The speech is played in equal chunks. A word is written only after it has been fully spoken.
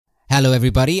Hello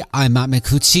everybody, I'm Matt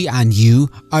Micucci and you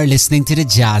are listening to the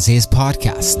Jazz Is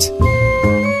podcast.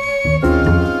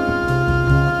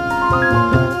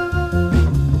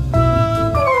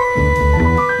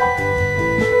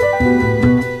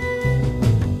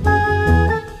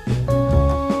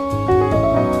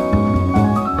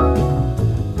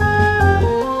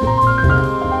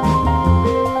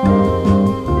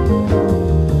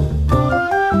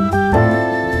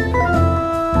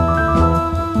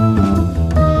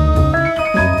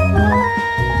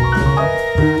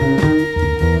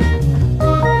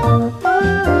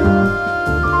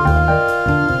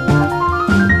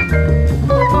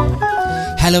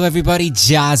 Hello everybody,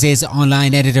 Jazz Is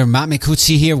online editor Matt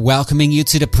Micucci here, welcoming you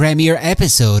to the premiere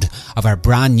episode of our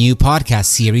brand new podcast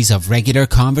series of regular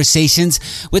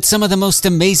conversations with some of the most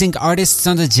amazing artists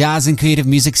on the jazz and creative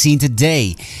music scene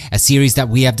today. A series that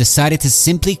we have decided to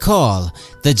simply call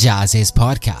the Jazz Is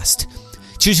podcast.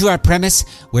 True to our premise,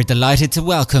 we're delighted to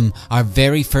welcome our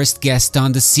very first guest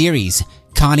on the series,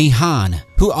 Connie Hahn,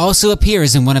 who also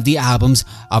appears in one of the albums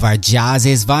of our Jazz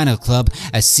Is Vinyl Club,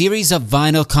 a series of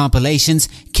vinyl compilations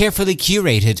carefully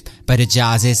curated by the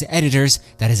Jazz Is editors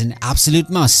that is an absolute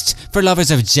must for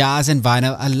lovers of jazz and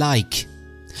vinyl alike.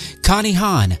 Connie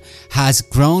Hahn has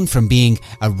grown from being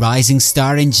a rising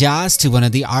star in jazz to one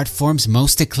of the art form's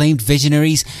most acclaimed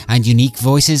visionaries and unique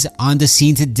voices on the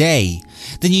scene today.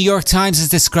 The New York Times has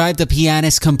described the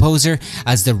pianist-composer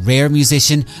as the rare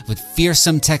musician with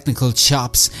fearsome technical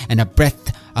chops and a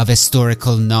breadth of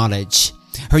historical knowledge.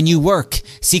 Her new work,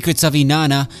 Secrets of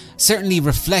Inanna, certainly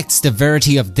reflects the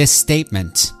verity of this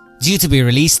statement. Due to be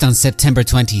released on September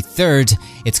 23rd,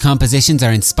 its compositions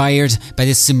are inspired by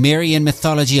the Sumerian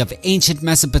mythology of ancient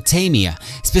Mesopotamia,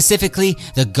 specifically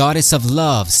the goddess of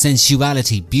love,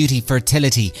 sensuality, beauty,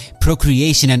 fertility,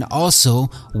 procreation and also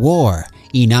war,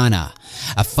 Inanna.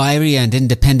 A fiery and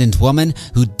independent woman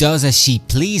who does as she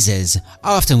pleases,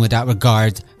 often without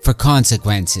regard for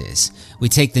consequences. We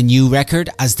take the new record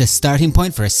as the starting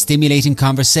point for a stimulating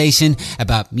conversation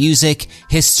about music,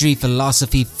 history,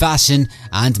 philosophy, fashion,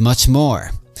 and much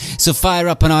more. So fire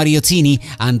up an Audio Teeny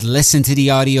and listen to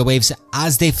the audio waves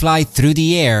as they fly through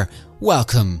the air.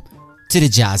 Welcome to the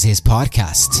Jazz Is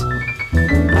podcast.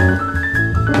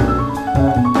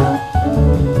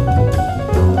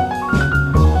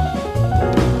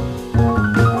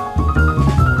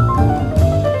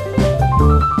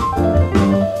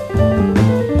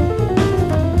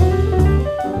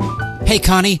 Hey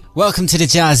Connie, welcome to the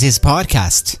Jazz Is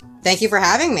podcast. Thank you for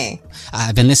having me.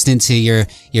 I've been listening to your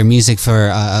music for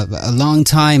a long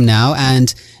time now,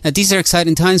 and these are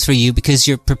exciting times for you because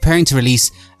you're preparing to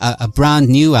release a brand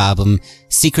new album,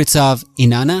 Secrets of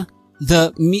Inanna.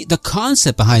 The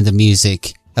concept behind the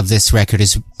music of this record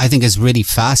I think is really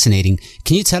fascinating.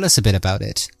 Can you tell us a bit about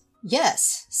it?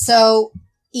 Yes. So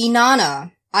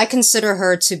Inanna, I consider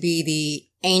her to be the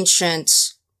ancient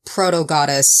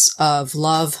proto-goddess of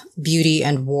love, beauty,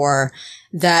 and war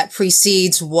that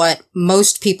precedes what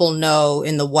most people know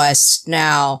in the West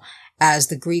now as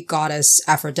the Greek goddess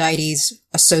Aphrodite,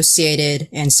 associated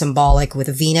and symbolic with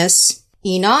Venus.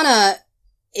 Inanna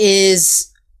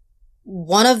is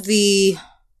one of the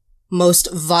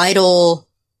most vital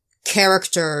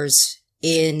characters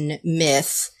in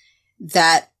myth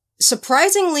that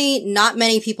surprisingly not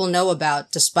many people know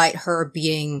about, despite her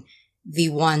being the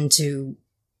one to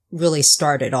really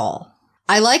start it all.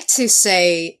 I like to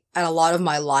say at a lot of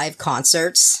my live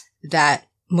concerts that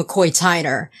McCoy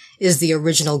Tyner is the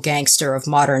original gangster of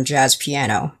modern jazz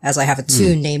piano, as I have a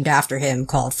tune named after him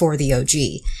called For the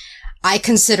OG. I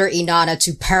consider Inanna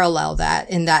to parallel that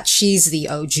in that she's the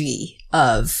OG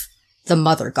of the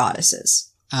mother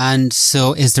goddesses. And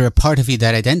so is there a part of you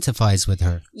that identifies with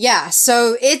her? Yeah,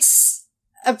 so it's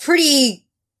a pretty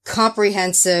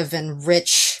comprehensive and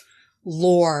rich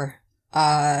lore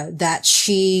that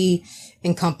she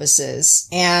encompasses.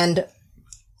 And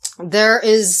there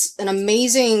is an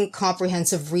amazing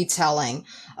comprehensive retelling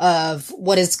of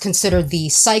what is considered the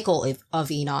cycle of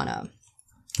Inanna,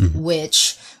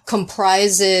 which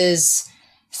comprises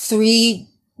 3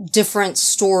 different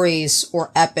stories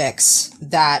or epics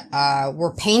that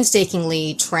were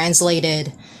painstakingly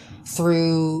translated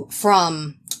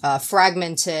from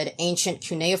fragmented ancient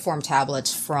cuneiform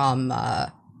tablets from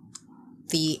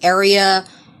the area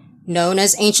known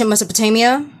as ancient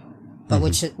Mesopotamia, but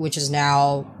which is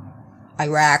now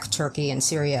Iraq, Turkey, and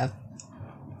Syria.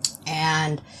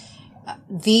 And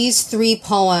these 3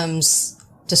 poems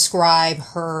describe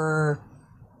her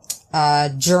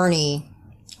journey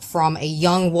from a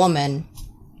young woman,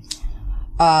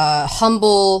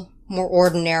 humble, more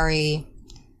ordinary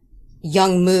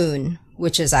young moon,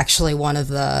 which is actually one of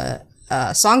the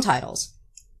song titles,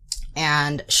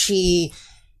 And she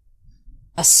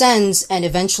ascends and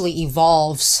eventually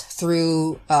evolves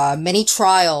through many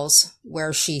trials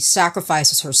where she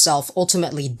sacrifices herself,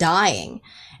 ultimately dying,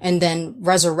 and then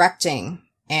resurrecting,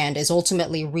 and is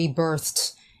ultimately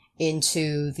rebirthed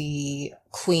into the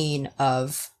Queen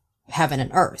of Heaven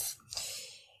and Earth.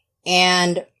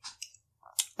 And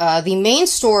the main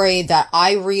story that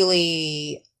I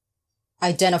really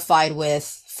identified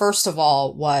with, first of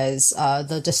all, was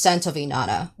the Descent of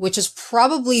Inanna, which is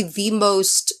probably the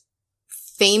most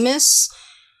famous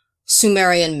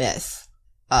Sumerian myth.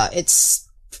 It's,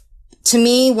 to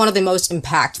me, one of the most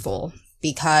impactful,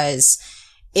 because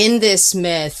in this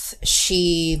myth,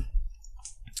 she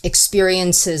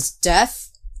experiences death,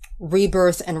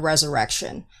 rebirth, and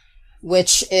resurrection,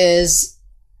 which is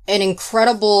an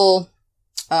incredible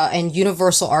and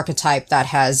universal archetype that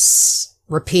has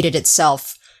repeated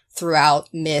itself throughout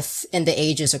myth in the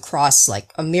ages across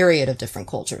like a myriad of different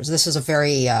cultures. This is a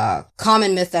very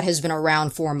common myth that has been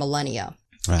around for millennia.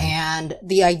 Right. And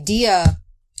the idea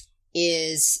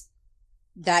is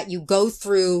that you go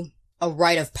through a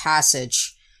rite of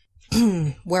passage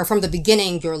where from the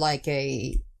beginning you're like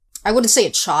I wouldn't say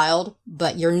a child,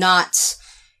 but you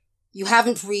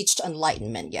haven't reached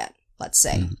enlightenment yet, let's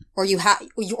say. Mm-hmm.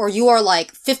 Or you are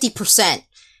like 50%,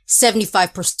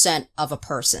 75% of a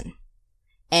person.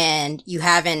 And you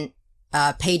haven't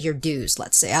paid your dues,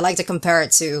 let's say. I like to compare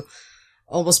it to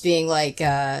almost being like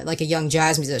a young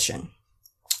jazz musician.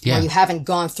 Yeah. Where you haven't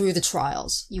gone through the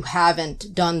trials. You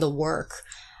haven't done the work.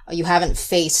 You haven't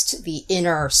faced the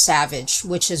inner savage,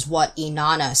 which is what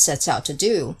Inanna sets out to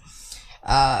do.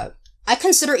 I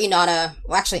consider Inanna,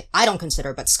 well, actually, I don't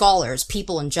consider, but scholars,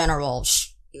 people in general,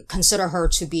 consider her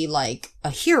to be like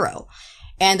a hero.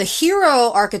 And the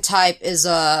hero archetype is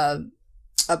probably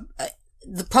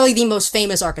the most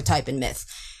famous archetype in myth.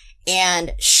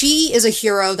 And she is a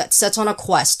hero that sets on a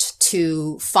quest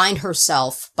to find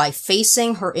herself by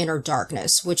facing her inner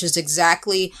darkness, which is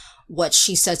exactly what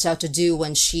she sets out to do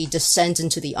when she descends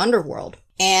into the underworld.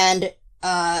 And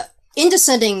in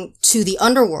descending to the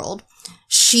underworld,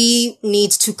 she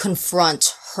needs to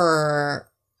confront her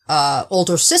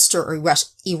older sister,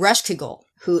 Ereshkigal,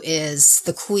 who is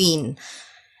the queen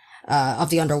of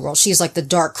the underworld. She's like the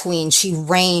dark queen. She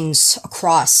reigns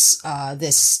across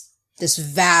this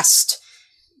vast,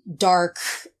 dark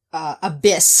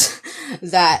abyss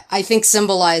that I think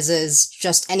symbolizes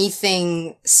just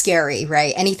anything scary,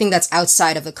 right? Anything that's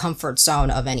outside of the comfort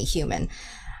zone of any human.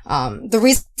 The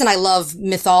reason I love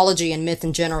mythology and myth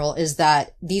in general is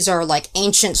that these are like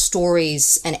ancient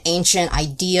stories and ancient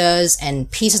ideas and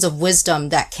pieces of wisdom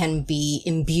that can be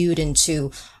imbued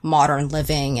into modern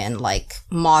living and like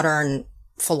modern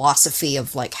philosophy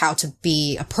of like how to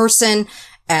be a person.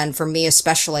 And for me,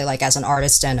 especially like as an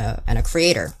artist and a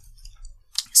creator.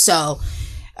 So,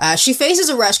 she faces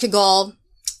Ereshkigal,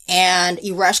 and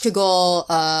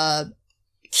Ereshkigal,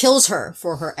 kills her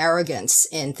for her arrogance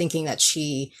in thinking that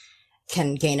she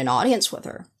can gain an audience with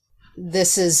her.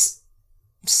 This is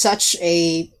such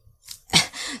an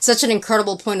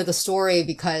incredible point of the story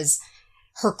because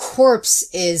her corpse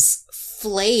is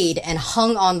flayed and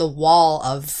hung on the wall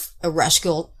of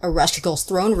Ereshkigal's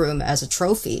throne room as a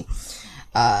trophy,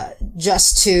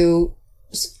 just to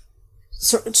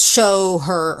show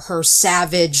her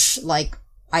savage, like,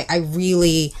 I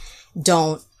really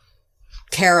don't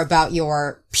care about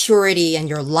your purity and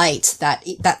your light.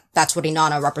 That's what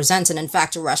Inanna represents. And in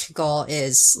fact, Ereshkigal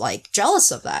is like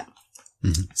jealous of that.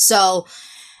 Mm-hmm. So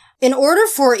in order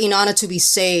for Inanna to be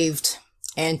saved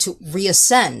and to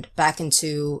reascend back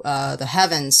into the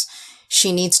heavens,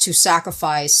 she needs to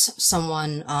sacrifice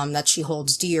someone that she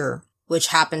holds dear, which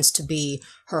happens to be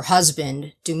her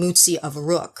husband, Dumuzi of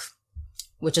Uruk,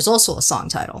 which is also a song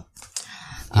title.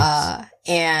 Yes.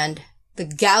 And the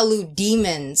Galu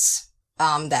demons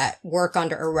that work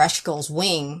under Ereshkigal's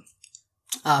wing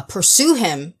pursue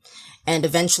him and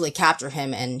eventually capture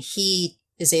him, and he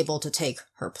is able to take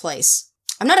her place.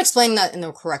 I'm not explaining that in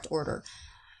the correct order.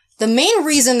 The main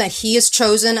reason that he is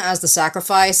chosen as the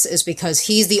sacrifice is because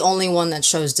he's the only one that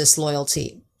shows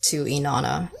disloyalty to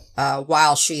Inanna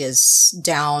while she is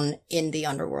down in the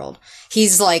underworld.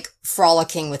 He's like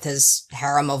frolicking with his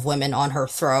harem of women on her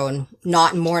throne,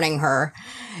 not mourning her,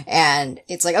 and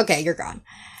it's like, okay, you're gone.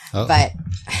 Oh. But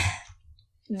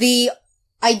the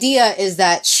idea is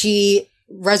that she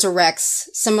resurrects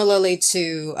similarly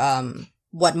to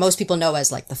what most people know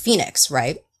as like the phoenix,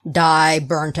 right? Die,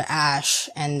 burn to ash,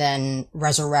 and then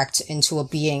resurrect into a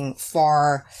being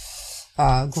far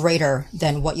greater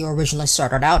than what you originally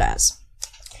started out as.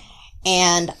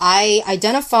 And I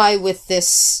identify with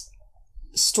this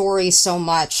story so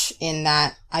much in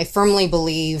that I firmly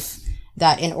believe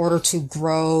that in order to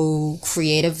grow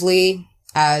creatively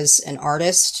as an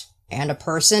artist and a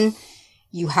person,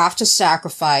 you have to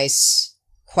sacrifice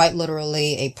quite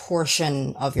literally a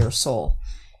portion of your soul.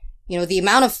 You know, the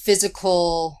amount of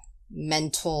physical,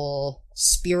 mental,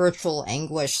 spiritual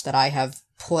anguish that I have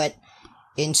put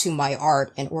into my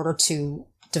art in order to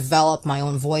develop my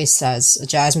own voice as a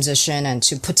jazz musician and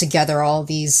to put together all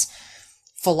these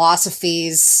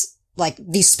philosophies, like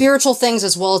these spiritual things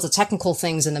as well as the technical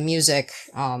things in the music,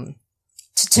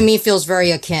 to me feels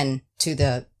very akin to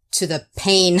the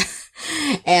pain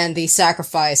and the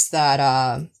sacrifice that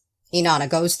Inanna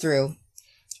goes through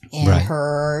in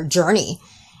her journey.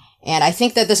 And I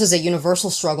think that this is a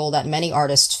universal struggle that many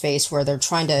artists face, where they're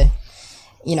trying to,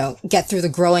 you know, get through the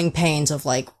growing pains of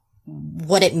like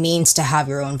what it means to have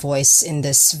your own voice in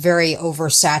this very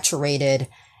oversaturated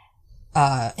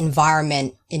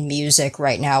environment in music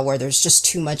right now, where there's just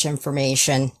too much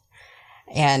information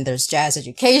and there's jazz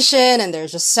education and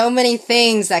there's just so many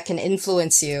things that can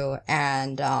influence you.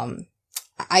 And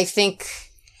I think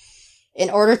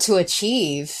in order to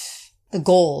achieve the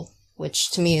goal, which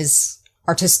to me is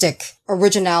artistic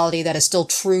originality that is still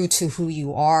true to who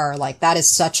you are, like that is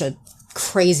such a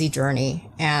crazy journey.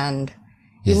 And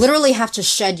you literally have to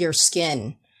shed your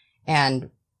skin and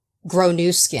grow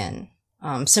new skin.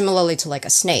 Similarly to like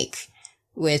a snake,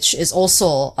 which is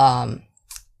also,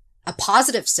 a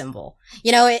positive symbol.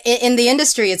 You know, in the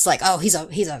industry, it's like, oh, he's a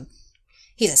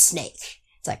snake.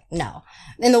 It's like, no.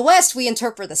 In the West, we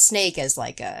interpret the snake as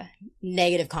like a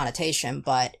negative connotation,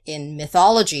 but in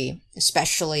mythology,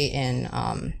 especially in,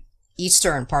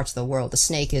 Eastern parts of the world, the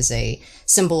snake is a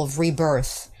symbol of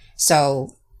rebirth.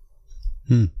 So,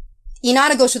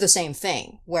 Inanna goes through the same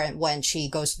thing when she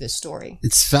goes through this story.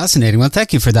 It's fascinating. Well,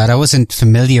 thank you for that. I wasn't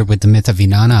familiar with the myth of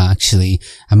Inanna, actually.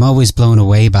 I'm always blown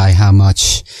away by how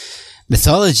much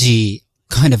mythology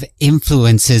kind of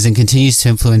influences and continues to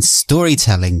influence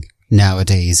storytelling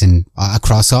nowadays and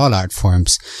across all art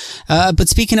forms. But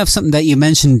speaking of something that you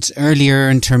mentioned earlier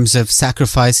in terms of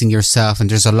sacrificing yourself,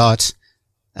 and there's a lot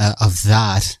of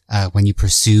that when you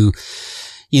pursue,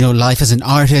 you know, life as an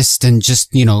artist, and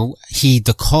just, you know, heed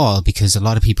the call, because a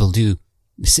lot of people do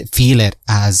feel it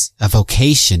as a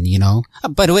vocation, you know.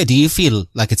 By the way, do you feel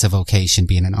like it's a vocation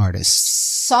being an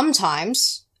artist?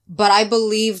 Sometimes, but I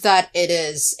believe that it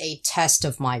is a test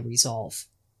of my resolve.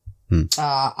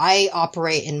 I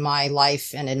operate in my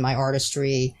life and in my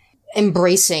artistry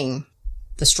embracing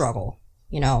the struggle.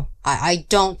 You know, I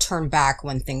don't turn back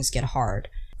when things get hard.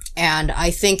 And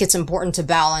I think it's important to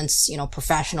balance, you know,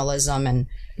 professionalism and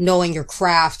knowing your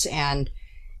craft and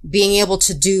being able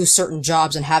to do certain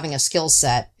jobs and having a skill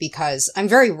set, because I'm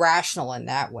very rational in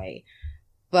that way.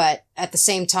 But at the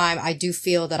same time, I do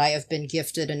feel that I have been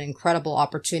gifted an incredible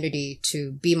opportunity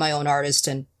to be my own artist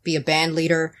and be a band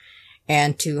leader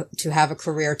and to have a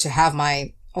career, to have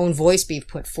my own voice be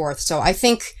put forth. So I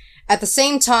think at the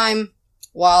same time,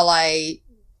 while I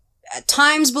at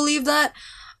times believe that,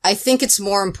 I think it's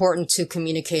more important to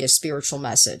communicate a spiritual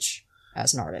message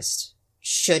as an artist.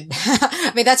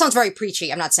 I mean, that sounds very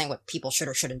preachy. I'm not saying what people should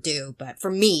or shouldn't do, but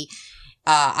for me,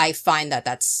 I find that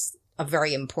that's a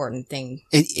very important thing.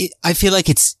 I feel like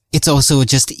it's also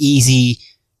just easy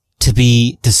to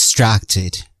be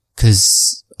distracted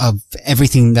because of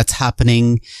everything that's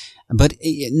happening, but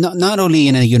not only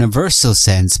in a universal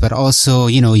sense, but also,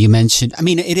 you know, you mentioned, I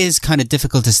mean, it is kind of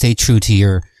difficult to stay true to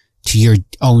your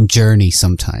own journey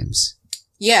sometimes.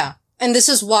 Yeah. And this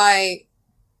is why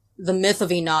the myth of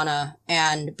Inanna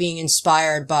and being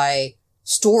inspired by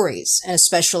stories, and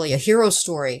especially a hero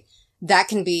story, that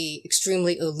can be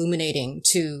extremely illuminating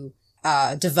to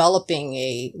developing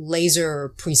a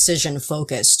laser precision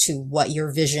focus to what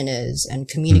your vision is and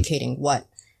communicating what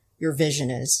your vision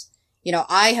is. You know,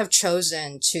 I have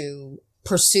chosen to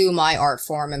pursue my art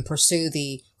form and pursue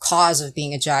the cause of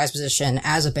being a jazz musician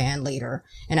as a band leader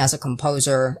and as a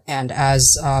composer and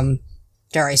as,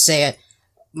 dare I say it,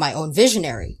 my own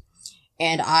visionary.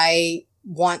 And I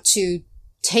want to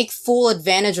take full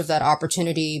advantage of that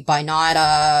opportunity by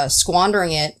not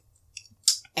squandering it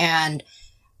and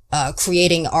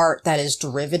creating art that is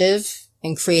derivative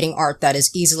and creating art that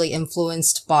is easily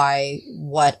influenced by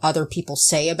what other people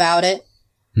say about it.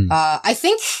 I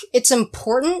think it's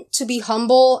important to be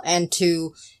humble and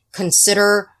to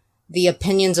consider the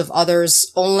opinions of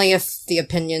others only if the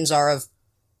opinions are of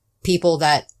people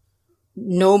that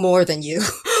know more than you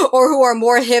or who are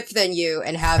more hip than you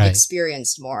and have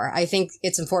experienced more. I think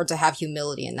it's important to have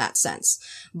humility in that sense.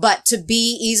 But to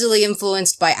be easily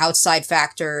influenced by outside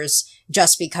factors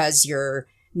just because you're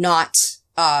not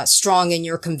strong in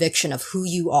your conviction of who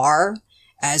you are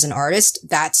as an artist,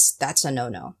 that's a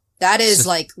no-no. That is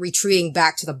like retreating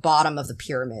back to the bottom of the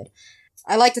pyramid.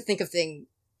 I like to think of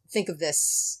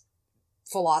this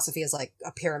philosophy as like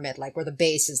a pyramid, like where the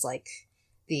base is like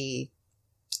the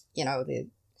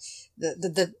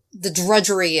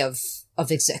drudgery of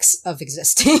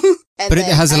existing. But it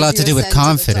has a lot to do with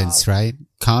confidence, right?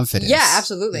 Confidence. Yeah,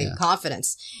 absolutely. Yeah.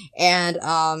 Confidence. And,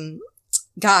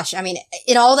 gosh, I mean,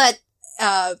 in all that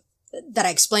I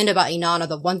explained about Inanna,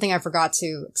 the one thing I forgot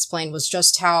to explain was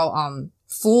just how,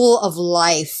 full of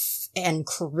life and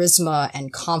charisma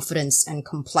and confidence and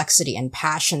complexity and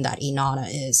passion that Inanna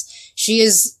is. She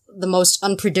is the most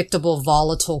unpredictable,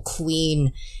 volatile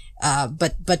queen,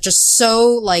 but just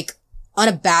so like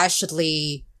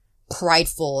unabashedly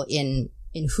prideful in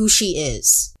who she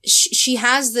is. She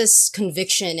has this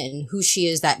conviction in who she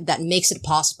is that makes it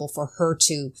possible for her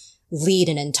to lead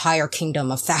an entire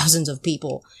kingdom of thousands of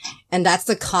people. And that's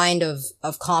the kind of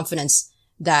confidence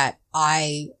that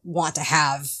I want to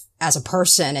have as a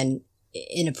person and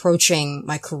in approaching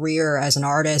my career as an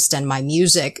artist and my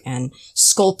music and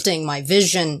sculpting my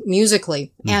vision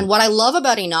musically. Mm. And what I love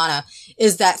about Inanna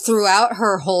is that throughout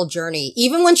her whole journey,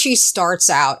 even when she starts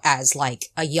out as like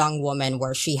a young woman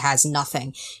where she has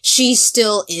nothing, she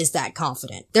still is that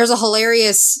confident. There's a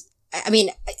hilarious, I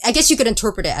mean, I guess you could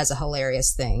interpret it as a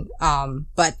hilarious thing.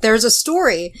 But there's a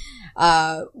story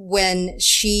when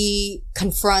she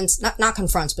not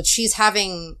confronts, but she's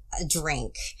having a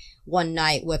drink one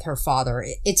night with her father.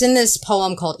 It's in this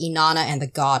poem called Inanna and the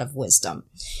God of Wisdom.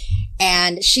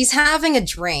 And she's having a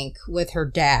drink with her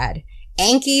dad,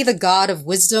 Enki, the God of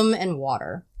Wisdom and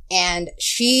Water. And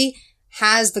she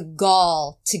has the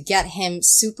gall to get him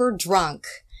super drunk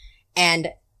and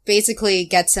basically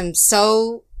gets him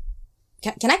so...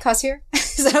 Can I cuss here?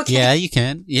 Is that okay? Yeah, you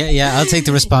can. Yeah. I'll take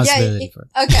the responsibility for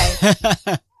it.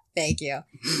 Okay. Thank you.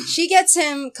 She gets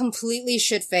him completely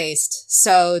shit-faced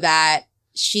so that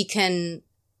she can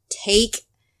take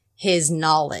his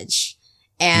knowledge.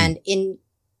 And in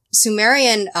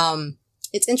Sumerian,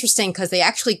 it's interesting because they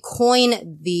actually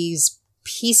coin these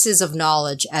pieces of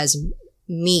knowledge as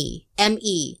me,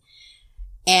 M-E.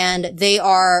 And they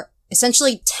are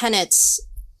essentially tenets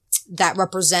that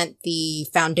represent the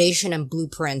foundation and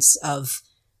blueprints of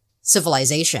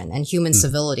civilization and human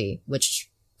civility, which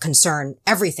concern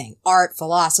everything, art,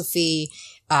 philosophy,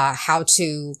 how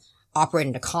to operate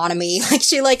an economy. Like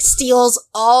she like steals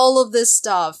all of this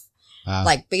stuff,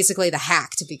 like basically the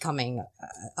hack to becoming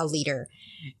a leader.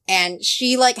 And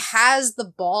she like has the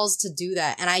balls to do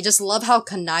that. And I just love how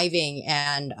conniving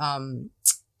and,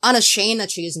 unashamed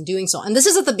that she is in doing so. And this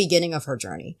is at the beginning of her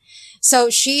journey. So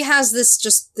she has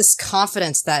this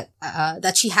confidence that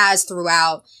she has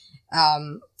throughout,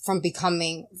 from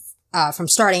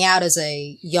starting out as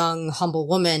a young, humble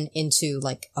woman into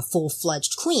like a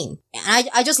full-fledged queen. And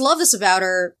I just love this about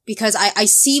her because I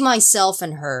see myself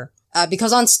in her,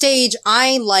 because on stage,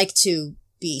 I like to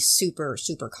be super,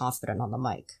 super confident on the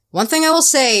mic. One thing I will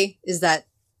say is that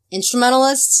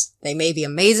instrumentalists, they may be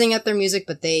amazing at their music,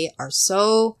 but they are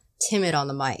so timid on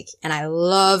the mic. And I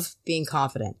love being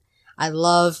confident. I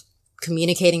love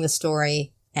communicating the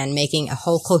story and making a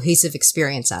whole cohesive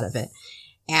experience out of it.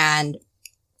 And,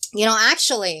 you know,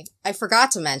 actually, I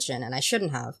forgot to mention, and I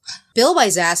shouldn't have, Bill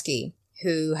Wyzowski,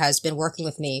 who has been working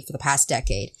with me for the past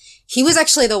decade, he was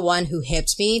actually the one who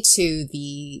hipped me to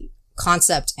the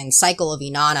concept and cycle of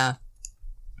Inanna,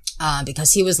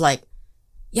 because he was like,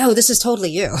 yo, this is totally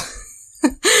you.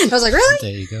 I was like, really?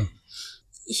 There you go.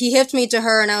 He hipped me to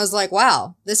her and I was like,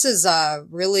 wow, this is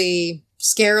really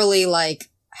scarily like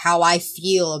how I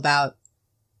feel about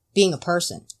being a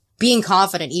person. Being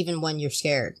confident even when you're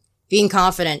scared. Being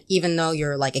confident even though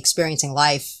you're like experiencing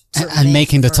life. And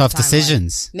making the tough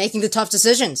decisions. Making the tough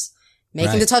decisions.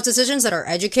 Making the tough decisions that are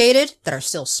educated, that are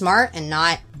still smart and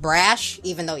not brash,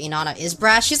 even though Inanna is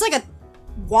brash. She's like a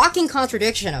walking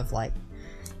contradiction of like,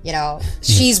 you know,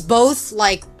 she's both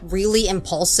like really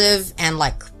impulsive and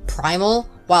like primal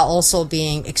while also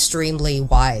being extremely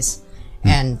wise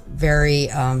and very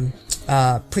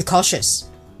precocious,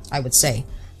 I would say,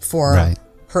 for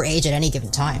her age at any given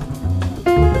time.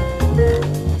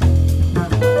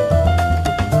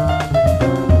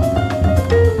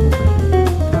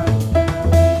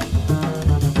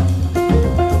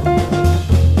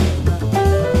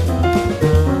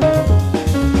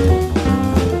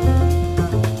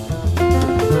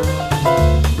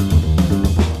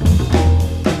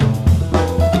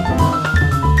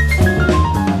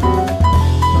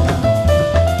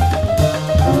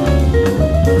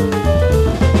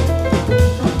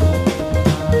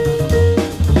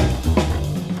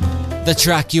 The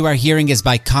track you are hearing is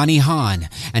by Connie Hahn,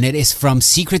 and it is from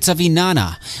Secrets of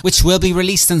Inanna, which will be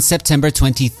released on September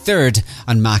 23rd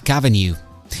on Mac Avenue.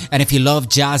 And if you love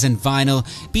jazz and vinyl,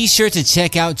 be sure to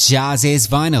check out Jazz is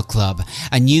Vinyl Club,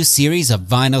 a new series of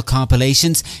vinyl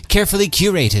compilations carefully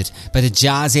curated by the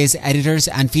Jazz is editors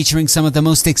and featuring some of the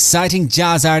most exciting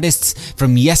jazz artists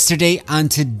from yesterday and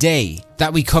today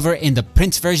that we cover in the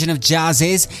print version of Jazz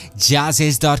Is,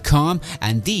 jazziz.com,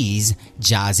 and these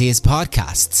Jazz Is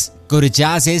podcasts. Go to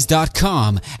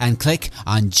jazziz.com and click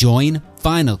on Join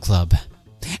Vinyl Club.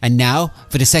 And now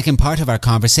for the second part of our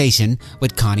conversation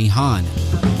with Connie Hahn.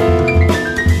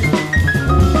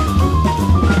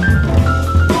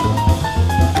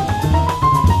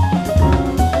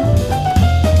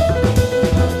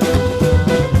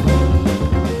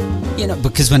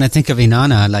 Because when I think of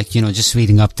Inanna, just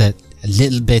reading up that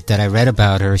little bit that I read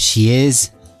about her, she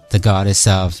is the goddess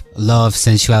of love,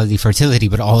 sensuality, fertility,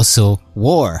 but also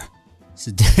war. So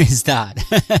there is that.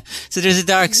 So there's a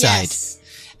dark side. Yes.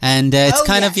 And it's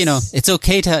kind of, it's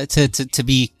okay to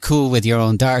be cool with your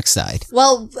own dark side.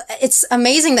 Well, it's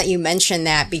amazing that you mentioned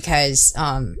that because,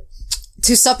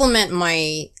 to supplement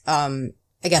my,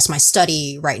 my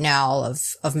study right now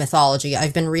of mythology,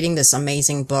 I've been reading this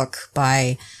amazing book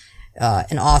by,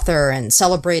 an author and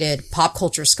celebrated pop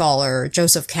culture scholar,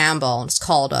 Joseph Campbell, and it's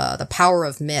called, The Power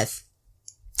of Myth.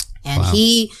 And wow.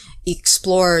 he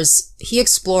explores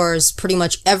pretty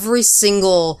much every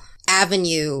single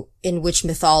avenue in which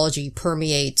mythology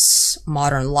permeates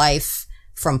modern life,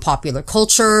 from popular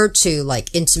culture to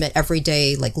intimate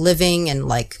everyday living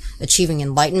and achieving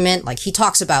enlightenment. He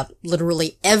talks about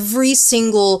literally every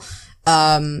single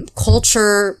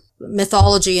culture,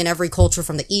 mythology in every culture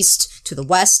from the east to the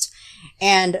west.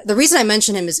 And the reason I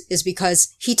mention him is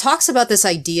because he talks about this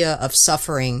idea of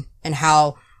suffering and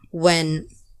how when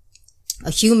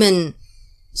a human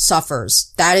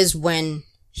suffers, that is when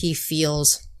he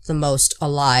feels the most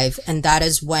alive, and that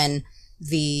is when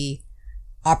the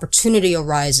opportunity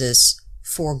arises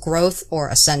for growth or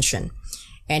ascension.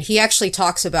 And he actually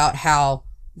talks about how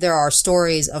there are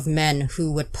stories of men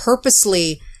who would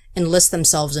purposely enlist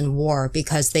themselves in war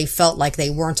because they felt like they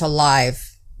weren't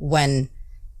alive when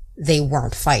they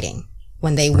weren't fighting,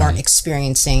 when they weren't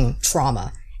experiencing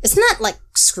trauma. Isn't that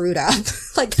screwed up?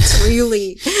 It's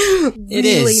really, it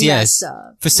is, yes.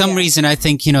 Up. For some reason, I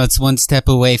think, it's one step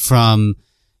away from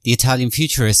the Italian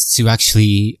futurists who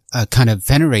actually kind of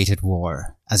venerated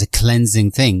war as a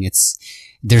cleansing thing.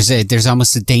 There's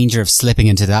almost a danger of slipping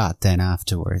into that then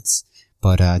afterwards.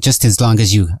 But just as long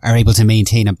as you are able to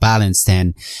maintain a balance,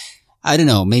 then I don't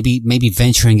know, maybe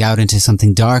venturing out into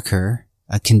something darker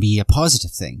can be a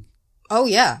positive thing. Oh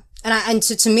yeah, and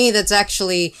to me that's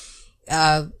actually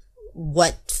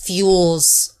what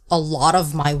fuels a lot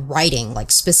of my writing,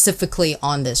 specifically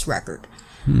on this record.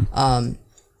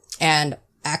 And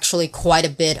actually quite a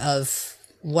bit of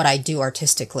what I do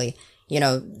artistically,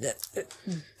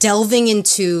 delving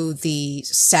into the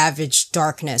savage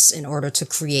darkness in order to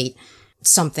create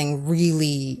something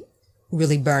really,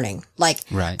 really burning.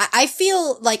 Right. I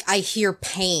feel like I hear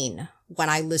pain when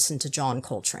I listen to John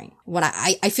Coltrane. When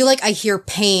I feel like I hear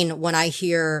pain when I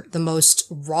hear the most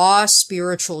raw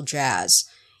spiritual jazz.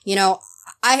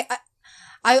 I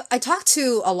talk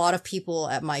to a lot of people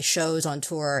at my shows on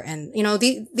tour, and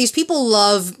these people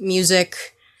love music,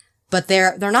 but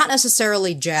they're not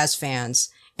necessarily jazz fans.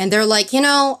 And they're like,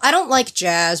 I don't like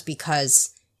jazz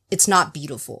because it's not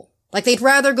beautiful. They'd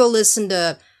rather go listen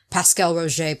to Pascal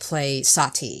Roger play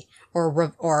Satie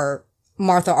or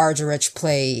Martha Argerich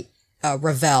play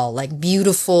Ravel,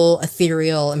 beautiful,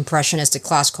 ethereal, impressionistic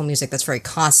classical music that's very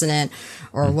consonant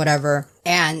or whatever.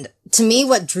 And to me,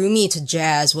 what drew me to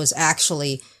jazz was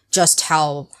actually just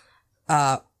how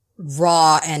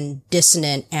raw and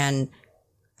dissonant and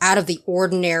out of the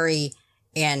ordinary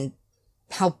and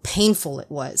how painful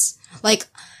it was.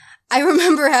 I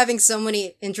remember having so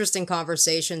many interesting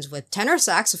conversations with tenor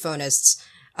saxophonists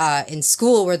in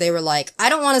school where they were like, I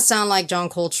don't want to sound like John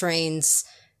Coltrane's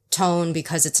tone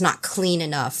because it's not clean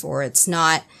enough, or it's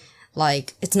not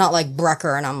like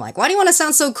Brecker. And I'm like, why do you want to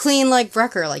sound so clean like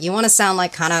Brecker? You want to sound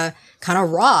kind of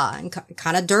raw and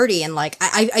kind of dirty. And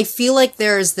I feel like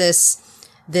there's this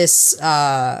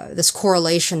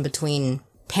correlation between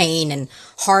pain and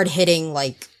hard hitting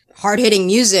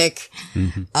music,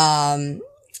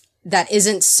 that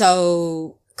isn't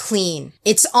so clean.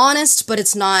 It's honest, but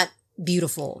it's not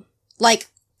beautiful.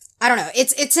 I don't know.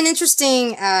 It's an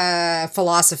interesting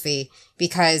philosophy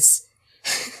because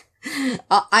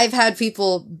I've had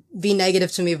people be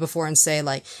negative to me before and say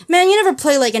like, man, you never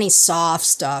play like any soft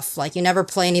stuff. Like you never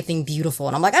play anything beautiful.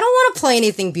 And I'm like, I don't want to play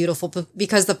anything beautiful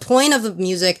because the point of the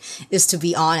music is to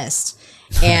be honest.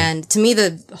 And to me,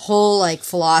 the whole like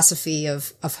philosophy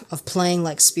of playing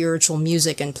like spiritual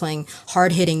music and playing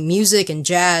hard hitting music and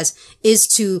jazz is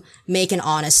to make an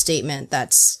honest statement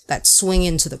that's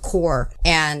swinging to the core.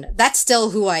 And that's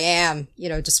still who I am, you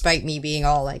know, despite me being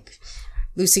all like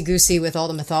loosey-goosey with all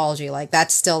the mythology. Like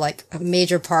that's still like a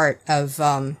major part of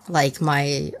like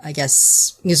my, I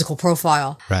guess, musical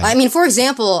profile. Right. I mean, for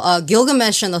example,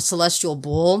 Gilgamesh and the Celestial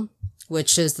Bull,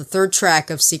 which is the third track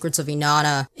of Secrets of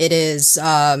Inanna. It is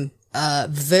a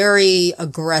very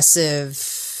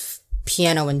aggressive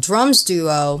piano and drums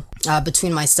duo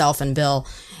between myself and Bill.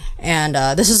 And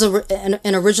this is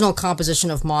an original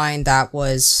composition of mine that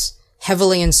was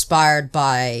heavily inspired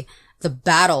by the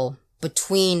battle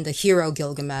between the hero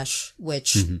Gilgamesh,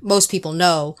 which most people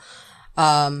know,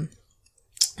 and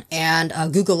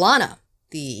Gugulana,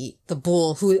 the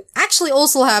bull, who actually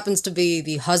also happens to be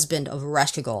the husband of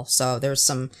Ereshkigal. So there's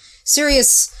some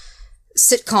serious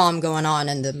sitcom going on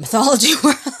in the mythology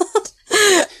world.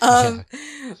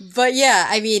 But yeah,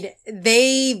 I mean,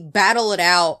 they battle it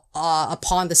out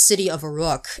upon the city of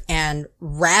Uruk and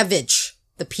ravage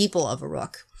the people of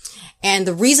Uruk. And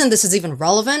the reason this is even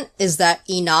relevant is that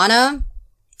Inanna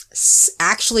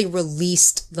actually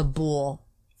released the bull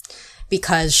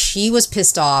because she was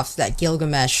pissed off that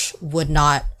Gilgamesh would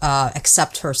not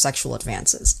accept her sexual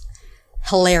advances.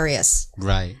 Hilarious.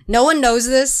 Right. No one knows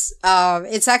this.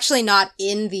 It's actually not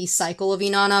in the cycle of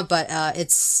Inanna, but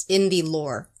it's in the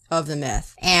lore of the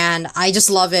myth. And I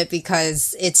just love it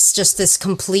because it's just this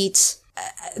complete...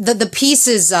 the piece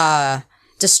is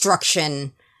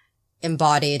destruction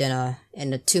embodied in a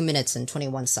 2 minutes and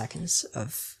 21 seconds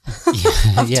of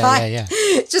time. Yeah.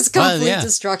 Just complete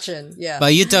destruction. Yeah.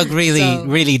 But you dug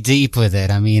really deep with it.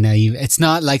 I mean, it's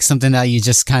not like something that you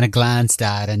just kind of glanced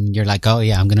at and you're like, oh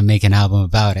yeah, I'm going to make an album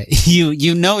about it.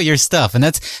 You know your stuff. And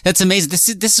that's amazing. This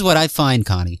is what I find,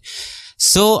 Connie.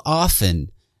 So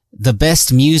often the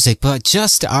best music, but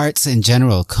just arts in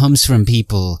general, comes from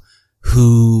people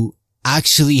who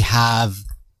actually have,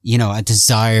 you know, a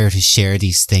desire to share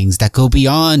these things that go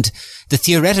beyond the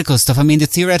theoretical stuff. I mean, the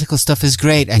theoretical stuff is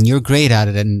great and you're great at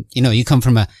it. And, you know, you come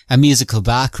from a musical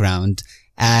background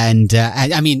and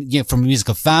I mean, you know, from a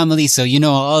musical family. So, you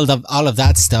know, all of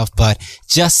that stuff. But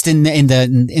just in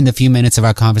the few minutes of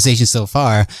our conversation so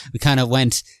far, we kind of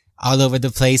went all over the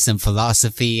place in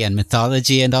philosophy and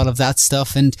mythology and all of that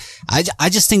stuff. And I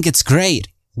just think it's great.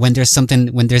 When there's,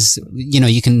 you know,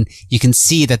 you can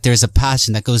see that there's a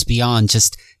passion that goes beyond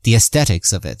just the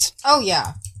aesthetics of it. Oh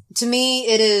yeah. To me,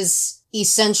 it is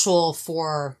essential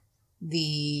for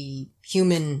the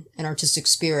human and artistic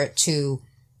spirit to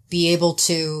be able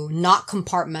to not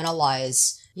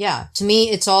compartmentalize. Yeah. To me,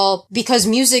 it's all because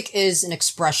music is an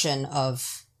expression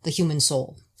of the human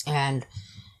soul, and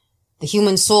the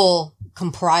human soul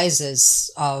comprises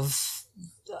of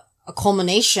a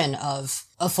culmination of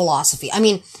philosophy. I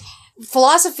mean,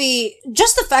 philosophy,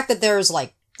 just the fact that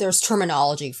there's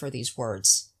terminology for these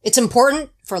words. It's important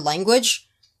for language,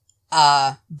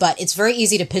 but it's very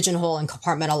easy to pigeonhole and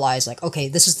compartmentalize, like, okay,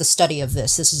 this is the study of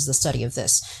this, this is the study of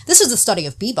this, this is the study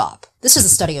of bebop, this is the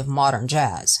study of modern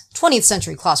jazz, 20th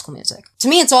century classical music. To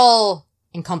me, it's all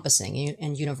encompassing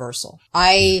and universal.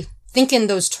 I think in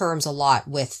those terms a lot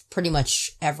with pretty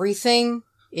much everything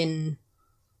in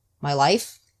my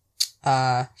life.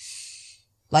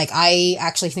 Like, I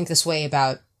actually think this way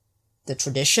about the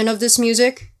tradition of this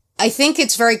music. I think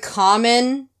it's very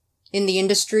common in the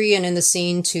industry and in the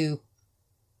scene to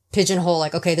pigeonhole,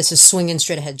 like, okay, this is swinging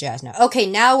straight ahead jazz now. Okay,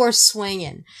 now we're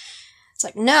swinging. It's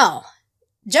like, no.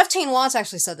 Jeff Tain Watts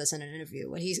actually said this in an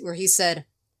interview where he said,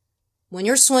 when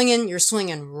you're swinging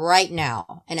right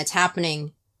now. And it's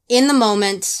happening in the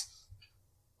moment,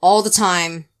 all the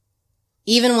time,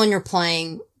 even when you're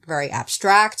playing very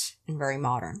abstract and very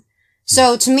modern.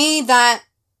 So to me, that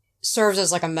serves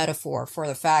as like a metaphor for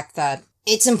the fact that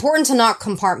it's important to not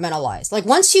compartmentalize. Like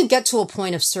once you get to a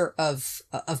point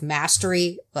of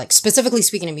mastery, like specifically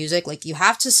speaking of music, like you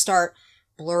have to start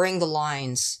blurring the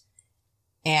lines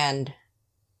and,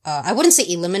 I wouldn't say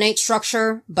eliminate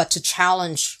structure, but to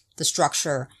challenge the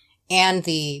structure and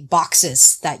the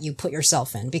boxes that you put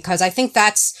yourself in. Because I think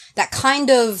that kind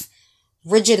of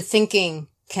rigid thinking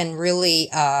can really,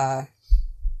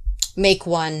 make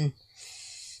one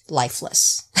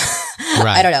lifeless.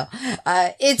 Right. I don't know.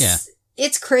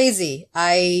 It's crazy.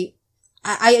 I'm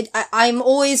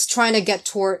always trying to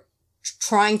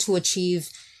achieve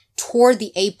toward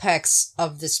the apex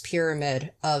of this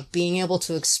pyramid of being able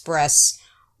to express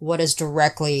what is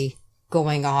directly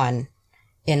going on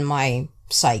in my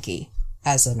psyche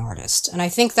as an artist. And I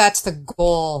think that's the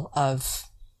goal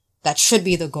that should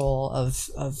be the goal of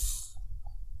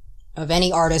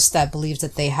any artist that believes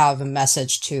that they have a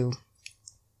message to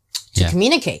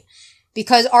communicate.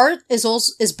 Because art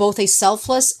is both a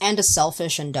selfless and a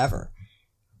selfish endeavor.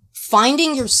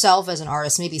 Finding yourself as an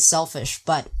artist may be selfish,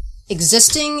 but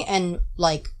existing and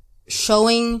like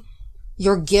showing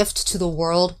your gift to the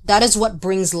world, that is what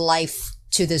brings life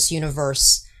to this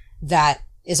universe that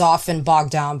is often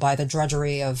bogged down by the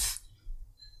drudgery of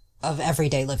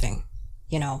everyday living,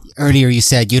 you know. Earlier you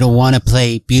said you don't want to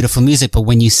play beautiful music, but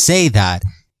when you say that,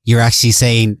 you're actually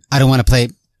saying, I don't want to play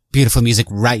beautiful music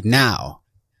right now.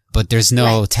 But there's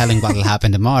no telling what will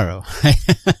happen tomorrow.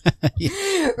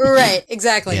 Right,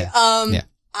 exactly. Yeah.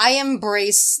 I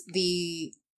embrace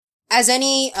as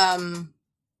any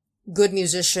good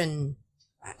musician,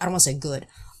 I don't want to say good,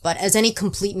 but as any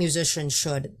complete musician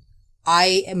should,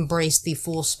 I embrace the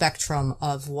full spectrum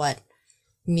of what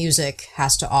music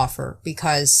has to offer.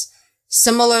 Because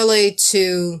similarly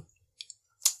to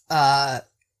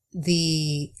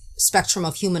the spectrum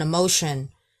of human emotion,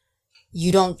 you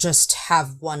don't just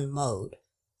have one mode.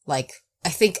 Like, I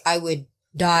think I would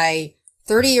die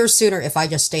 30 years sooner if I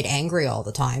just stayed angry all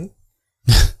the time.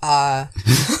 I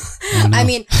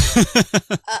mean,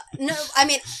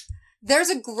 there's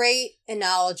a great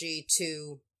analogy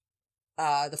to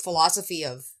the philosophy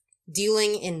of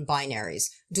dealing in binaries,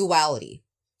 duality,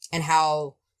 and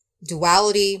how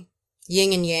duality,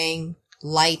 yin and yang,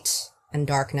 light and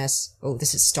darkness. Oh,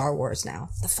 this is Star Wars now.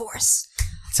 The Force.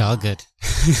 It's all good.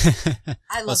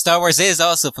 Well, Star Wars is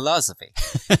also philosophy.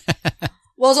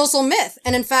 Well, it's also myth.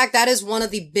 And in fact, that is one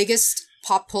of the biggest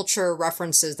pop culture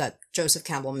references that Joseph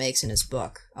Campbell makes in his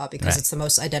book, because it's the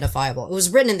most identifiable. It was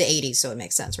written in the 80s, so it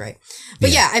makes sense, right? But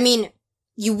yeah, I mean,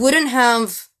 you wouldn't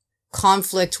have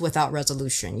conflict without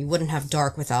resolution. You wouldn't have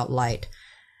dark without light.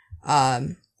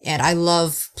 And I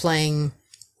love playing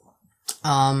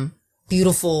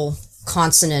beautiful,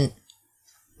 consonant,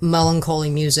 melancholy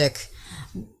music.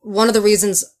 One of the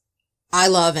reasons I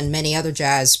love, and many other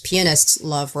jazz pianists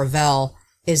love, Ravel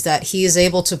is that he is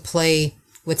able to play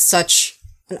with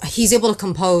he's able to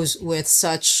compose with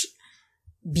such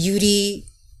beauty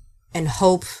and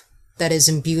hope that is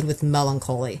imbued with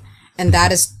melancholy. And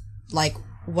that is like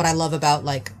what I love about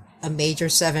like a major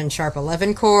 7 sharp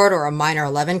 11 chord or a minor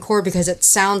 11 chord, because it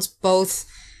sounds both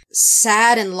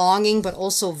sad and longing, but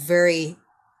also very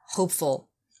hopeful.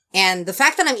 And the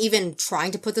fact that I'm even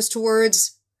trying to put this to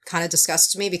words kind of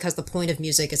disgusts me, because the point of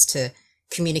music is to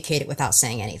communicate it without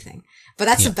saying anything. But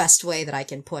that's the best way that I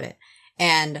can put it.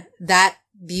 And that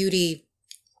beauty,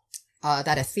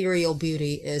 that ethereal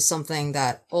beauty, is something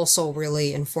that also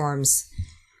really informs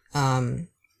the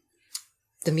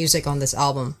music on this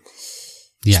album.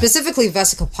 Yeah. Specifically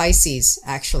Vesica Pisces,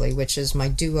 actually, which is my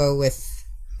duo with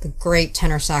the great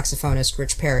tenor saxophonist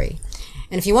Rich Perry.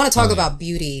 And if you want to talk about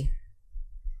beauty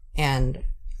and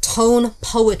tone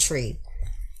poetry,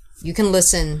 you can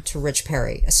listen to Rich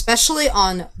Perry, especially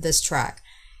on this track.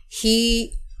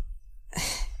 He's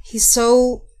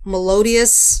so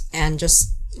melodious, and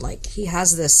just like he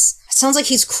has this, it sounds like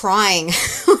he's crying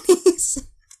when he's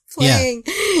playing.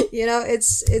 Yeah. You know,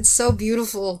 it's so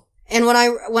beautiful. And when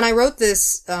I wrote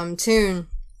this tune,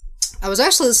 I was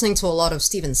actually listening to a lot of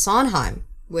Stephen Sondheim,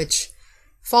 which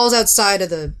falls outside of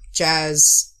the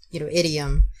jazz,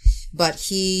 idiom, but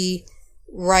he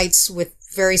writes with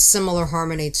very similar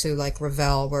harmony to like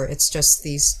Ravel, where it's just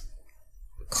these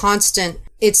constant,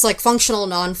 it's like functional,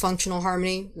 non-functional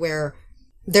harmony, where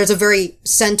there's a very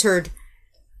centered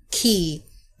key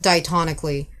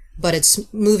diatonically, but it's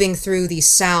moving through these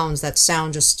sounds that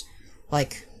sound just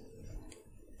like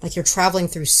you're traveling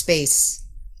through space,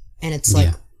 and it's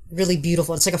like really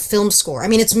beautiful. It's like a film score. I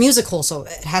mean, it's musical, so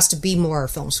it has to be more a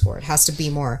film score. It has to be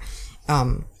more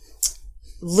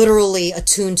literally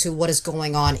attuned to what is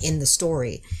going on in the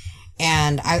story.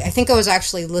 And I think I was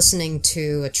actually listening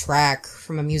to a track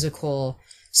from a musical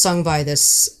sung by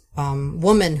this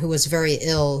woman who was very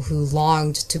ill, who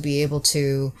longed to be able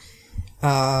to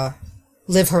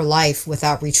live her life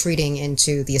without retreating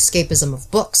into the escapism of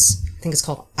books. I think it's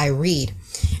called I Read.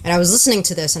 And I was listening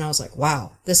to this and I was like,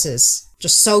 wow, this is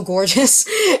just so gorgeous.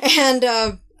 And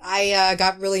I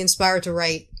got really inspired to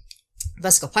write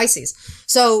Vesica Pisces.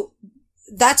 So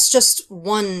that's just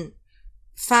one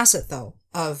facet, though,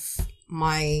 of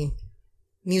my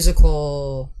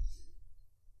musical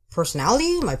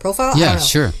personality, my profile. Yeah, I don't know.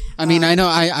 sure. I mean, I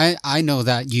know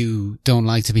that you don't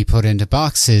like to be put into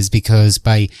boxes because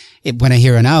when I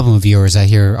hear an album of yours, I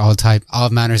hear all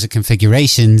manners of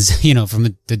configurations, you know,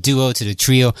 from the duo to the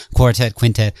trio, quartet,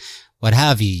 quintet, what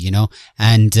have you, you know,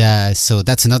 and, so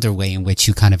that's another way in which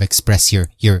you kind of express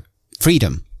your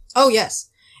freedom. Oh, yes.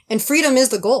 And freedom is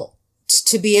the goal,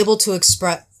 to be able to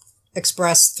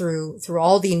express through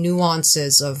all the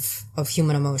nuances of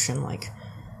human emotion, like,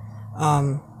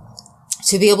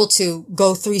 to be able to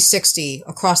go 360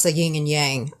 across the yin and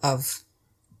yang of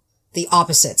the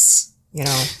opposites, you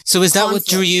know. So is that what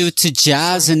drew you to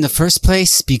jazz in the first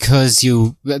place? Because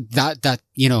that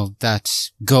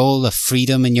goal of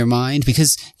freedom in your mind?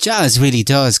 Because jazz really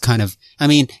does kind of, I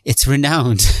mean, it's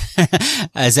renowned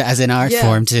as an art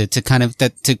form to kind of,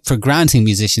 for granting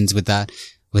musicians with that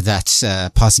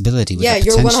possibility. With that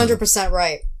you're potential. 100%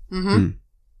 right. Mm-hmm.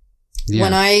 Yeah.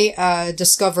 When I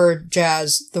discovered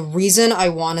jazz, the reason I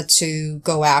wanted to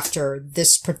go after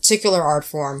this particular art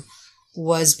form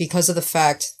was because of the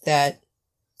fact that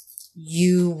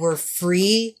you were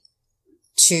free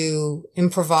to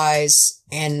improvise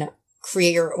and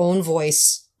create your own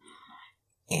voice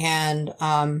and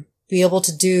be able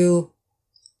to do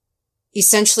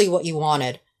essentially what you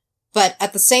wanted. But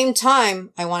at the same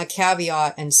time, I want to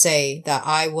caveat and say that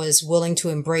I was willing to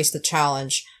embrace the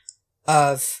challenge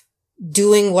of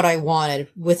doing what I wanted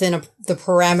within the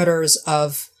parameters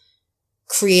of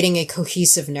creating a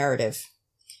cohesive narrative.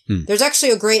 There's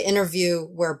actually a great interview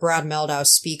where Brad Mehldau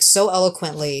speaks so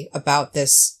eloquently about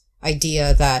this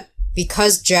idea that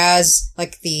because jazz,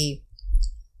 like the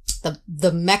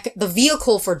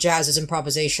vehicle for jazz is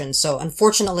improvisation. So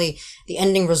unfortunately, the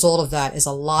ending result of that is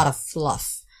a lot of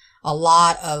fluff, a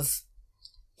lot of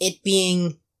it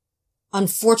being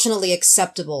unfortunately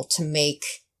acceptable to make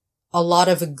a lot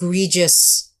of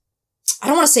egregious, I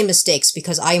don't want to say mistakes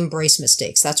because I embrace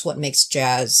mistakes. That's what makes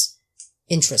jazz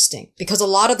interesting. Because a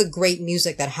lot of the great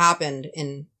music that happened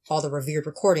in all the revered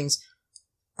recordings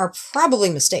are probably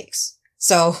mistakes.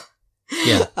 So,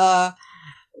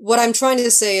 what I'm trying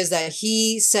to say is that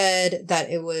he said that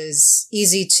it was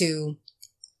easy to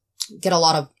get a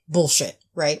lot of bullshit,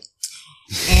 right?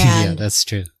 And yeah, that's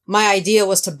true. My idea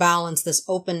was to balance this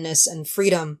openness and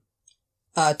freedom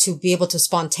to be able to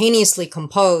spontaneously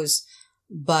compose,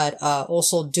 but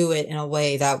also do it in a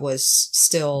way that was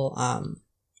still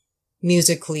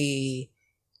musically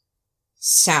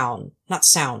not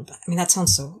sound. But, I mean, that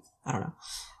sounds so, I don't know.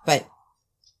 But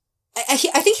I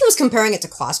think he was comparing it to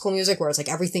classical music where it's like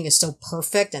everything is so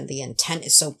perfect and the intent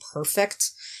is so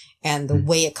perfect and the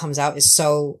way it comes out is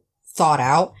so thought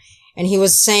out. And he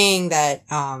was saying that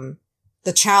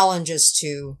the challenge is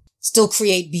to still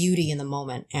create beauty in the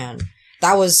moment. And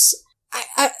that was,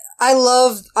 I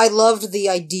loved the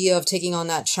idea of taking on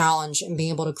that challenge and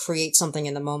being able to create something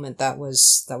in the moment that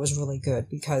was really good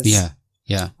because.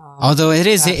 Yeah. Although it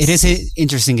is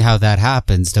interesting how that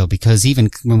happens though, because even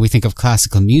when we think of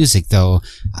classical music though,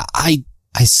 I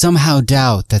somehow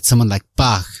doubt that someone like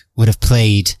Bach would have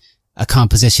played a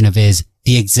composition of his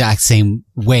the exact same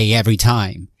way every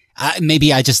time.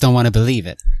 Maybe I just don't want to believe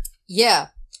it. Yeah.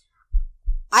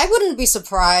 I wouldn't be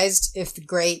surprised if the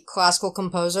great classical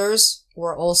composers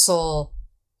were also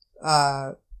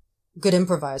good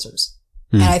improvisers.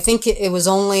 And I think it was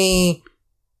only,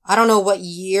 I don't know what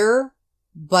year,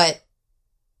 but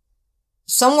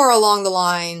somewhere along the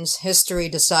lines, history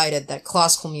decided that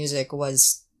classical music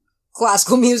was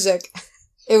classical music.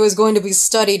 It was going to be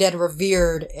studied and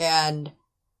revered, and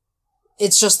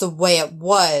it's just the way it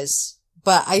was.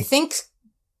 But I think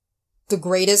the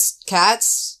greatest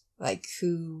cats, like,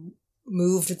 who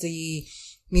moved the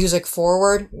music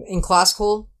forward in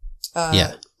classical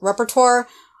repertoire,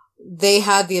 they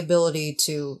had the ability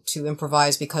to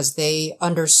improvise because they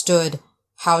understood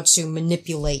how to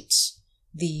manipulate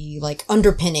the, like,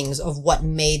 underpinnings of what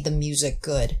made the music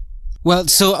good. Well,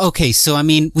 so I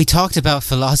mean, we talked about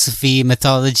philosophy,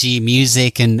 mythology,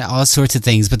 music, and all sorts of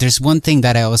things, but there's one thing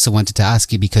that I also wanted to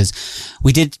ask you, because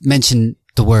we did mention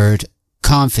the word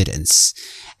confidence,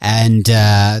 and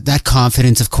that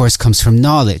confidence, of course, comes from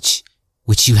knowledge,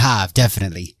 which you have,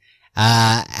 definitely.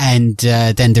 And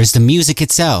then there's the music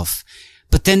itself.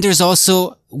 But then there's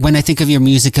also, when I think of your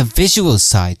music, a visual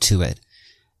side to it.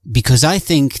 Because I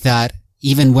think that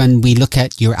even when we look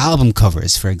at your album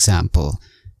covers, for example,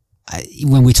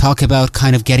 when we talk about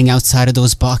kind of getting outside of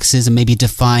those boxes and maybe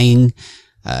defying,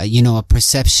 a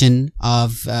perception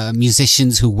of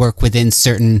musicians who work within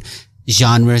certain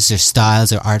genres or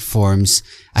styles or art forms,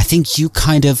 I think you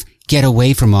kind of get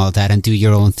away from all that and do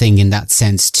your own thing in that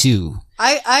sense too.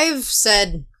 I've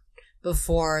said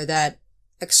before that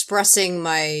expressing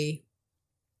my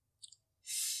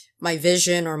my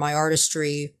vision or my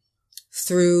artistry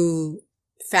through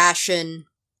fashion,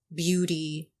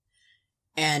 beauty,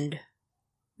 and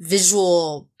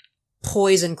visual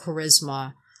poise and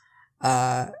charisma,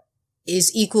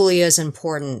 is equally as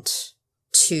important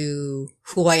to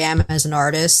who I am as an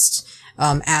artist,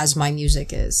 as my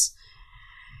music is.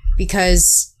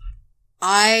 Because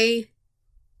I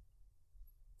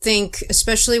think,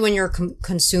 especially when you're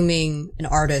consuming an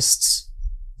artist's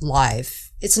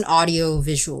live, it's an audio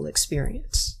visual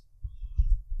experience.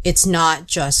 It's not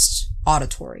just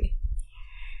auditory.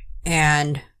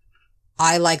 And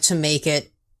I like to make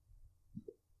it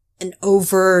an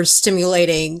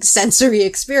overstimulating sensory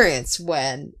experience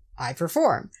when I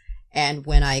perform and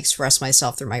when I express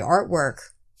myself through my artwork.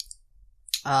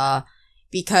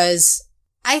 Because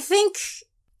I think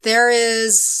there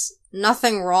is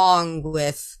nothing wrong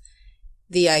with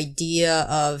the idea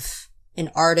of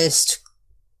an artist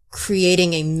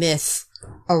creating a myth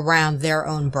around their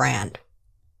own brand.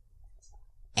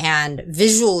 And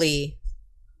visually,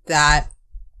 that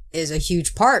is a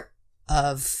huge part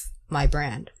of my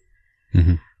brand.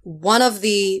 Mm-hmm. One of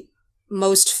the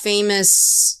most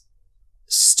famous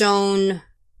stone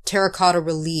terracotta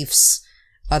reliefs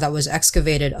that was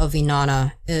excavated of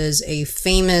Inanna is a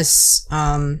famous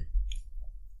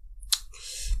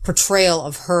portrayal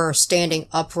of her standing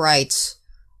upright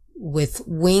with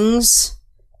wings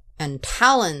and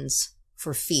talons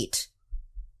for feet.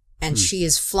 And she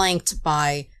is flanked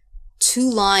by 2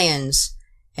 lions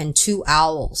and 2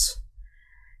 owls.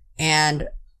 And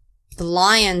the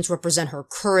lions represent her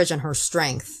courage and her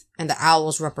strength, and the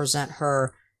owls represent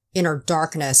her inner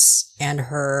darkness and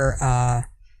her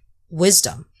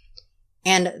wisdom.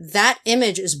 And that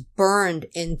image is burned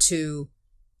into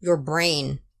your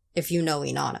brain if you know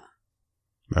Inanna.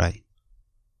 Right.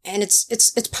 And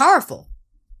it's powerful.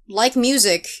 Like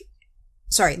music,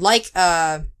 like,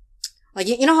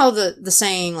 you know how the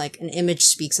saying, like, an image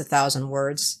speaks 1,000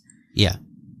 words? Yeah.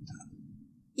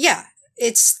 Yeah.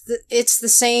 It's the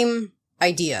same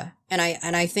idea. And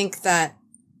I think that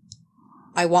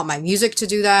I want my music to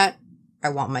do that. I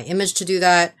want my image to do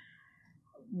that.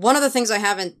 One of the things I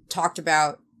haven't talked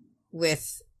about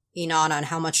with Inanna and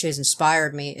how much she has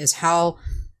inspired me is how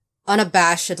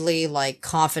unabashedly, like,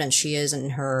 confident she is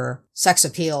in her sex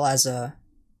appeal as a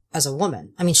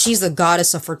woman. I mean, she's the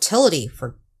goddess of fertility,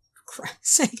 for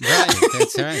Christ's sake. Right,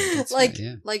 that's right. That's like, right,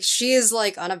 yeah. like she is,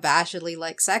 like, unabashedly,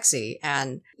 like, sexy.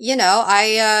 And, you know,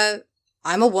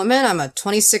 I'm a woman. I'm a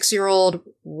 26-year-old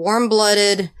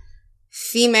warm-blooded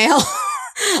female.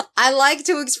 I like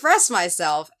to express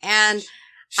myself, and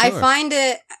sure. I find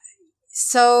it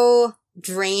so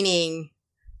draining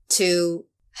to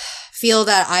feel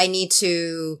that I need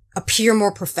to appear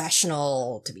more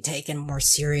professional, to be taken more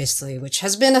seriously, which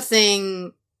has been a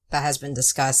thing that has been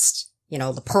discussed. You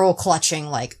know, the pearl clutching,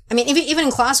 like, I mean, even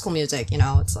in classical music, you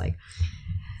know, it's like,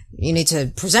 you need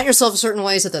to present yourself a certain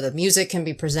way so that the music can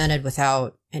be presented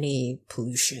without any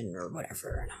pollution or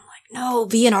whatever. And I'm like, no,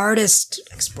 be an artist,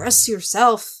 express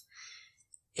yourself.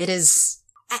 It is,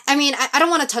 I mean, I don't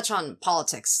want to touch on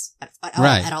politics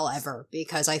at all ever,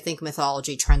 because I think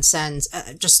mythology transcends,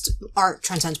 just art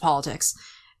transcends politics.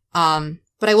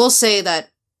 But I will say that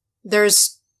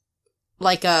there's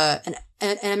like an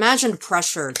imagined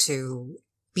pressure to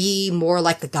be more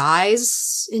like the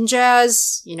guys in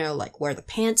jazz, you know, like wear the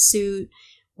pantsuit,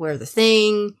 wear the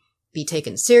thing, be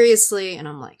taken seriously. And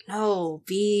I'm like, no,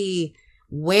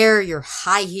 wear your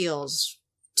high heels,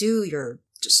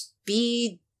 just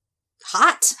be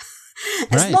hot.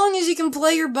 As long as you can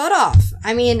play your butt off.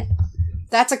 I mean,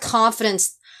 that's a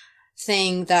confidence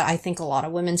thing that I think a lot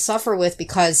of women suffer with,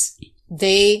 because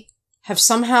they have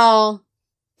somehow,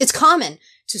 it's common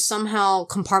to somehow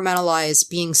compartmentalize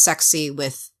being sexy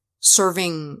with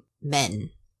serving men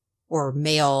or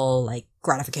male, like,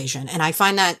 gratification. And I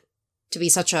find that to be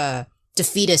such a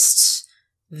defeatist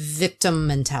victim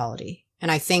mentality.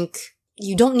 And I think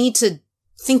you don't need to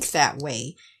think that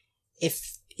way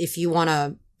if you want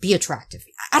to be attractive.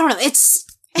 I don't know. It's,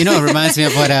 you know, it reminds me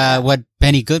of what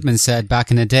Benny Goodman said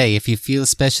back in the day. If you feel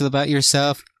special about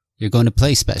yourself, you're going to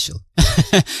play special.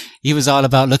 He was all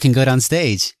about looking good on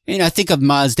stage. You know, I think of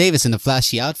Miles Davis and the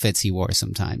flashy outfits he wore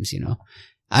sometimes, you know.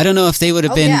 I don't know if they would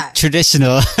have been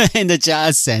traditional in the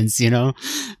jazz sense, you know,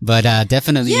 but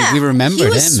definitely we remember him.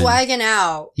 He was swagging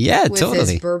out with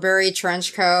his Burberry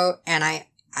trench coat, and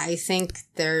I think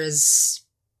there's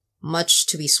much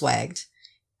to be swagged.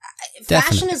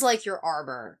 Definitely. Fashion is like your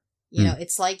arbor. You know,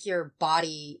 it's like your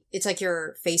body, it's like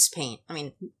your face paint. I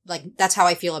mean, like, that's how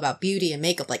I feel about beauty and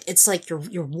makeup. Like, it's like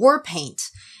your war paint,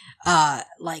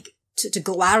 to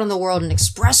go out in the world and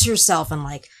express yourself. And,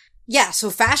 like, yeah, so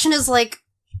fashion is like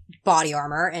body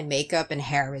armor and makeup and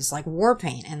hair is like war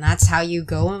paint, and that's how you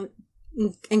go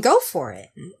and go for it.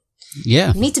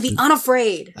 Yeah. You need to be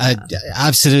unafraid.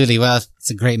 Absolutely. Well, it's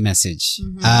a great message.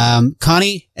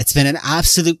 Connie, it's been an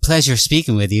absolute pleasure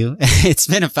speaking with you. It's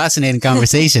been a fascinating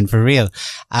conversation for real.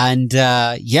 And,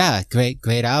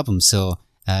 great album. So,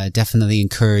 definitely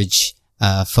encourage,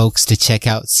 folks to check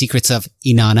out Secrets of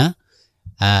Inanna,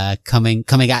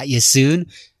 coming at you soon.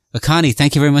 But Connie,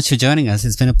 thank you very much for joining us.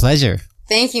 It's been a pleasure.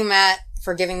 Thank you, Matt,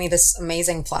 for giving me this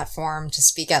amazing platform to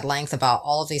speak at length about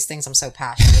all of these things I'm so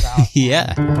passionate about.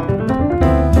 Yeah.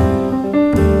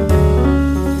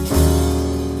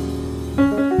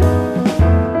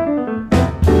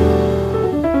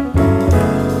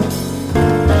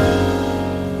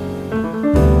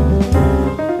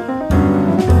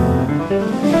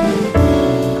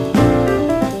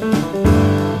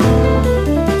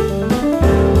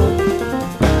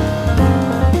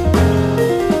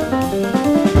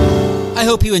 I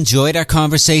hope you enjoyed our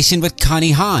conversation with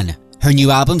Connie Hahn. Her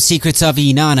new album, Secrets of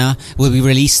Inanna, will be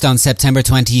released on September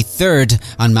 23rd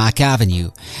on Mack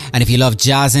Avenue. And if you love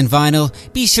jazz and vinyl,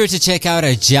 be sure to check out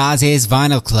our Jazz Is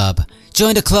Vinyl Club.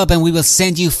 Join the club and we will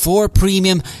send you 4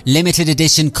 premium limited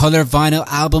edition color vinyl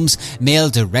albums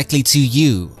mailed directly to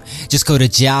you. Just go to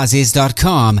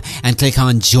jazziz.com and click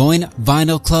on Join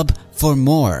Vinyl Club for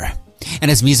more.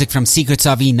 And as music from Secrets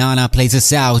of Inanna plays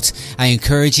us out, I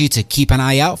encourage you to keep an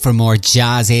eye out for more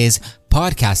Jazz Is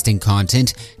podcasting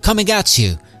content coming at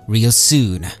you real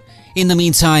soon. In the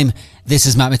meantime, this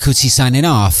is Matt Micucci signing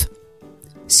off.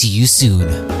 See you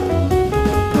soon.